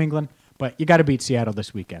in New England. But you got to beat Seattle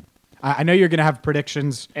this weekend. I know you're going to have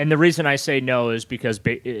predictions. And the reason I say no is because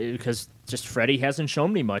just Freddie hasn't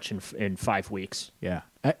shown me much in 5 weeks. Yeah.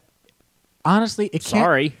 Honestly, it can't.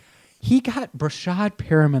 Sorry. He got Brashad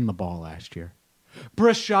Perriman the ball last year.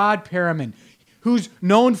 Brashad Perriman, who's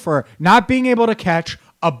known for not being able to catch,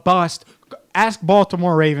 a bust. Ask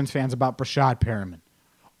Baltimore Ravens fans about Brashad Perriman.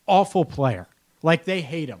 Awful player. Like, they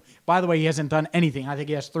hate him. By the way, he hasn't done anything. I think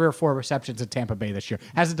he has 3 or 4 receptions at Tampa Bay this year.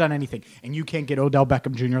 Hasn't done anything. And you can't get Odell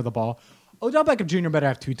Beckham Jr. the ball. Odell Beckham Jr. better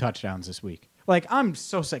have 2 touchdowns this week. Like, I'm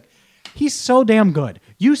so sick. He's so damn good.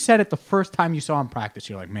 You said it the first time you saw him practice.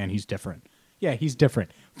 You're like, man, he's different. Yeah, he's different.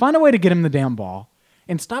 Find a way to get him the damn ball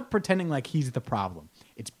and stop pretending like he's the problem.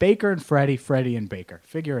 It's Baker and Freddie, Freddie and Baker.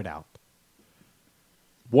 Figure it out.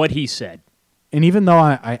 What he said. And even though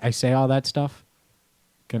I say all that stuff,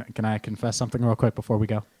 can I confess something real quick before we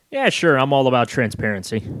go? Yeah, sure. I'm all about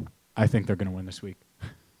transparency. I think they're going to win this week.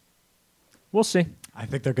 We'll see. I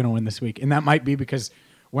think they're going to win this week. And that might be because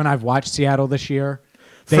when I've watched Seattle this year,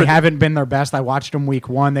 they haven't been their best. I watched them week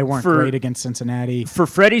 1. They weren't great against Cincinnati. For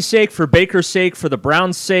Freddie's sake, for Baker's sake, for the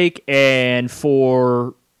Browns' sake, and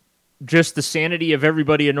for just the sanity of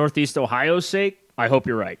everybody in Northeast Ohio's sake, I hope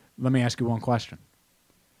you're right. Let me ask you one question.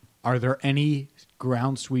 Are there any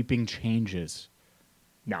ground sweeping changes?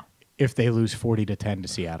 No. If they lose 40-10 to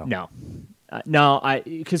Seattle? No.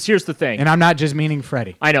 Because here's the thing. And I'm not just meaning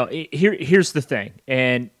Freddie. I know. Here's the thing.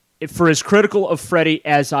 And for as critical of Freddie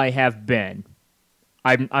as I have been,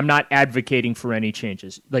 I'm not advocating for any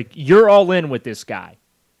changes. Like, you're all in with this guy.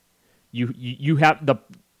 You have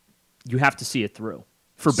to see it through,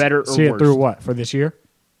 for better or worse. See it through what? For this year?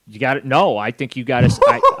 You got it. No, I think you got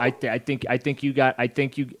to. I think you got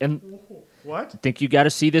to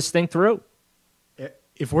see this thing through.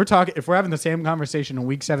 If we're having the same conversation in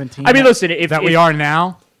week 17, I mean, listen, we are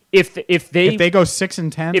now. If they go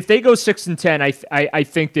 6-10, if they go 6-10, I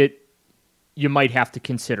think that you might have to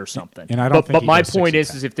consider something. And I don't. But my point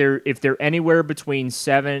is if they're anywhere between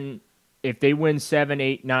 7, if they win 7,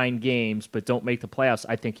 8, 9 games but don't make the playoffs,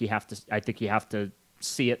 I think you have to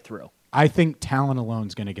see it through. I think talent alone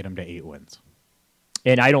is going to get them to 8 wins.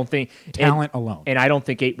 And I don't think talent alone. And I don't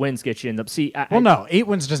think 8 wins get you in the. See, no, 8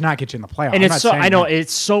 wins does not get you in the playoffs. And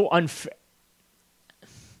it's so unfair.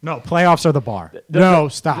 No, playoffs are the bar.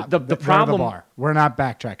 Stop. The problem. The bar. We're not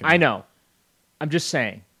backtracking. I know. I'm just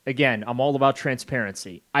saying. Again, I'm all about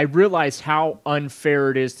transparency. I realize how unfair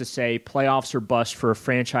it is to say playoffs are bust for a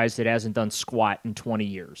franchise that hasn't done squat in 20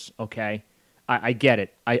 years. Okay, I get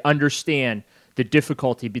it. I understand the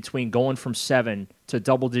difficulty between going from 7 to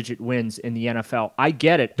double-digit wins in the NFL. I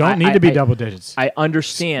get it. Don't need to be double digits. I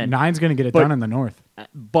understand. 9's going to get it done in the North.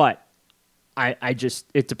 But I just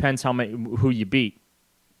it depends who you beat.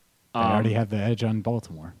 They already have the edge on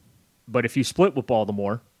Baltimore. But if you split with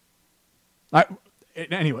Baltimore,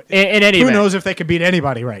 anyway, who knows if they could beat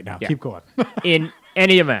anybody right now? Yeah. Keep going. In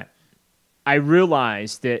any event, I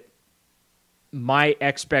realize that my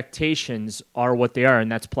expectations are what they are, and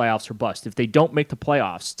that's playoffs or bust. If they don't make the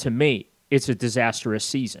playoffs, to me, it's a disastrous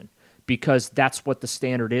season because that's what the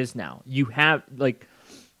standard is now. You have, like,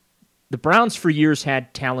 the Browns for years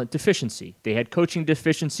had talent deficiency. They had coaching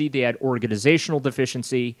deficiency. They had organizational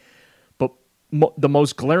deficiency. But the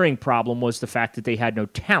most glaring problem was the fact that they had no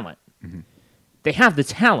talent. Mm-hmm. They have the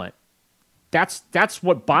talent. That's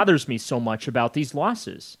what bothers me so much about these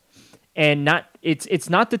losses. And it's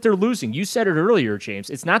not that they're losing. You said it earlier, James.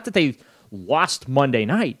 It's not that they lost Monday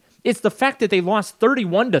night. It's the fact that they lost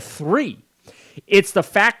 31-3. It's the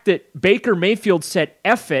fact that Baker Mayfield said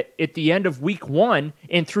F it at the end of week 1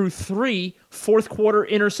 and threw 3 fourth-quarter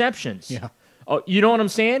interceptions. Yeah. You know what I'm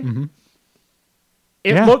saying? Mm-hmm.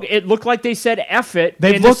 It looked like they said F it.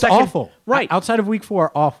 They looked awful. Right. Outside of week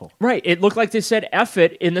 4, awful. Right. It looked like they said F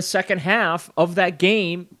it in the second half of that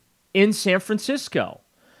game in San Francisco.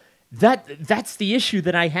 That's the issue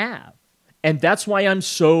that I have. And that's why I'm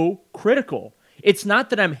so critical. It's not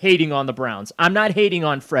that I'm hating on the Browns. I'm not hating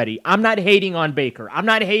on Freddie. I'm not hating on Baker. I'm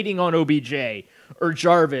not hating on OBJ or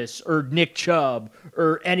Jarvis or Nick Chubb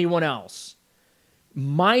or anyone else.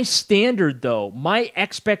 My standard, though, my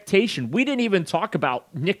expectation, we didn't even talk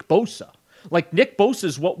about Nick Bosa. Like, Nick Bosa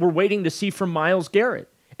is what we're waiting to see from Myles Garrett.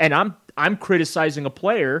 And I'm criticizing a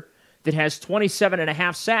player that has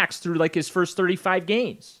 27.5 sacks through, like, his first 35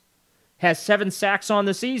 games. Has 7 sacks on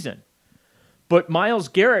the season. But Myles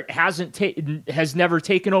Garrett has never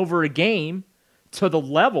taken over a game to the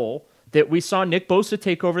level that we saw Nick Bosa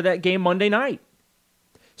take over that game Monday night.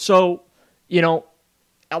 So,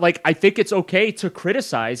 I think it's okay to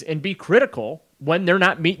criticize and be critical when they're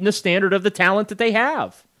not meeting the standard of the talent that they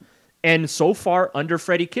have. And so far, under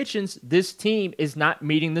Freddie Kitchens, this team is not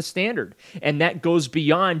meeting the standard. And that goes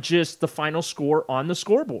beyond just the final score on the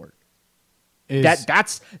scoreboard.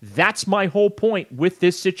 That's my whole point with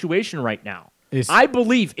this situation right now. I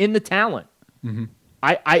believe in the talent. Mm-hmm.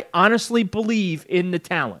 I honestly believe in the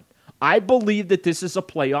talent. I believe that this is a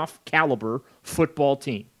playoff caliber football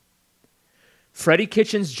team. Freddie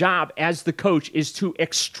Kitchens' job as the coach is to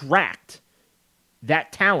extract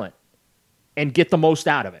that talent and get the most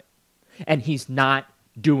out of it. And he's not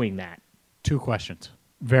doing that. 2 questions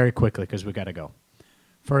very quickly because we got to go.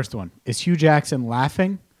 First one, is Hugh Jackson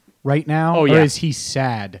laughing right now? Oh, yeah. Or is he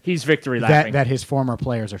sad? He's victory laughing. That his former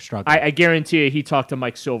players are struggling. I guarantee you he talked to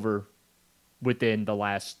Mike Silver within the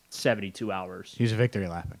last 72 hours. He's victory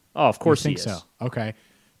laughing. Oh, of course he is. So. Okay.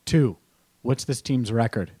 2, what's this team's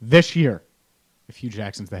record this year if Hugh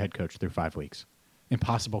Jackson's the head coach through 5 weeks?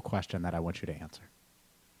 Impossible question that I want you to answer.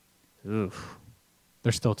 Oof.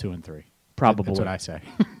 They're still 2-3. Probably. That's what I say.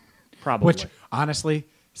 Probably. Which, honestly,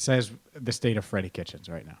 says the state of Freddie Kitchens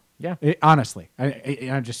right now. Yeah. Honestly.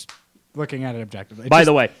 I'm just looking at it objectively. By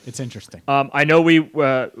the way. It's interesting. I know we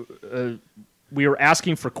were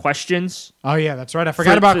asking for questions. Oh, yeah, that's right. I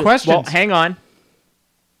forgot about questions. Well, hang on.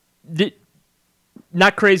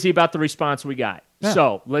 Not crazy about the response we got. Yeah.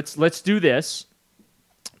 So let's do this.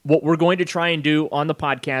 What we're going to try and do on the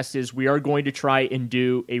podcast is we are going to try and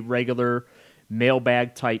do a regular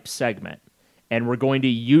mailbag type segment. And we're going to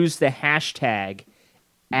use the hashtag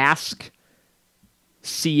AskCSB.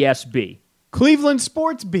 Cleveland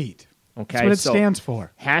Sports Beat. Okay. That's what it stands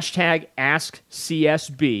for. Hashtag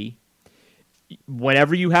AskCSB.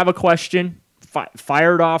 Whenever you have a question,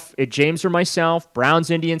 fire it off at James or myself, Browns,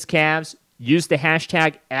 Indians, Cavs. Use the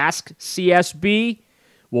hashtag AskCSB.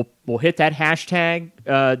 We'll hit that hashtag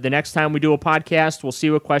the next time we do a podcast. We'll see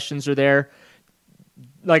what questions are there.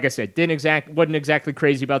 Like I said, wasn't exactly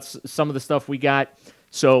crazy about some of the stuff we got.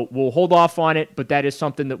 So we'll hold off on it, but that is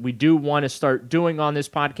something that we do want to start doing on this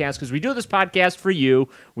podcast because we do this podcast for you.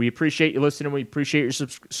 We appreciate you listening. We appreciate you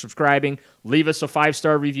subscribing. Leave us a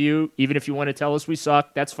 5-star review. Even if you want to tell us we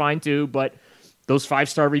suck, that's fine too. But those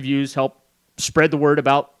 5-star reviews help spread the word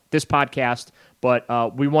about this podcast.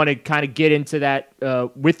 But we want to kind of get into that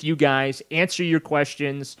with you guys, answer your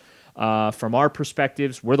questions from our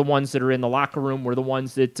perspectives. We're the ones that are in the locker room. We're the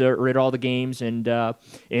ones that are at all the games and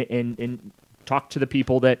talk to the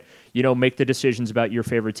people that, make the decisions about your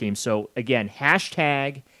favorite team. So, again,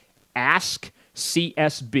 hashtag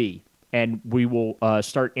AskCSB, and we will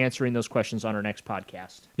start answering those questions on our next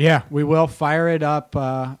podcast. Yeah, we will fire it up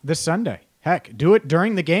this Sunday. Heck, do it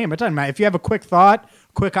during the game. It doesn't matter. If you have a quick thought,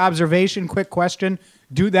 quick observation, quick question,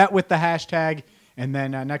 do that with the hashtag, and then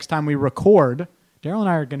next time we record, Daryl and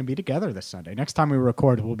I are going to be together this Sunday. Next time we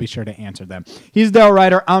record, we'll be sure to answer them. He's Daryl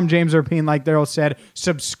Ruiter. I'm James Rapien. Like Daryl said,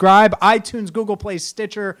 subscribe, iTunes, Google Play,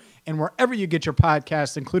 Stitcher, and wherever you get your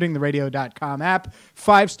podcasts, including the radio.com app.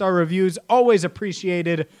 5-star reviews, always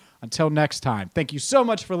appreciated. Until next time, thank you so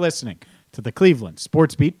much for listening to the Cleveland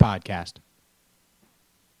Sports Beat Podcast.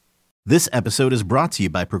 This episode is brought to you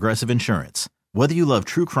by Progressive Insurance. Whether you love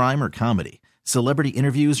true crime or comedy, Celebrity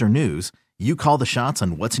interviews or news, you call the shots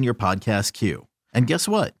on what's in your podcast queue. And guess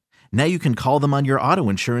what? Now you can call them on your auto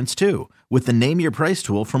insurance too with the Name Your Price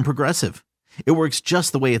tool from Progressive. It works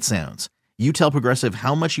just the way it sounds. You tell Progressive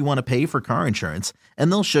how much you want to pay for car insurance,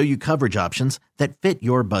 and they'll show you coverage options that fit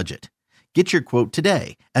your budget. Get your quote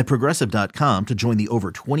today at Progressive.com to join the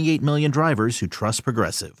over 28 million drivers who trust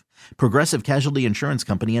Progressive. Progressive Casualty Insurance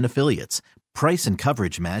Company and Affiliates. Price and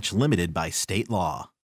coverage match limited by state law.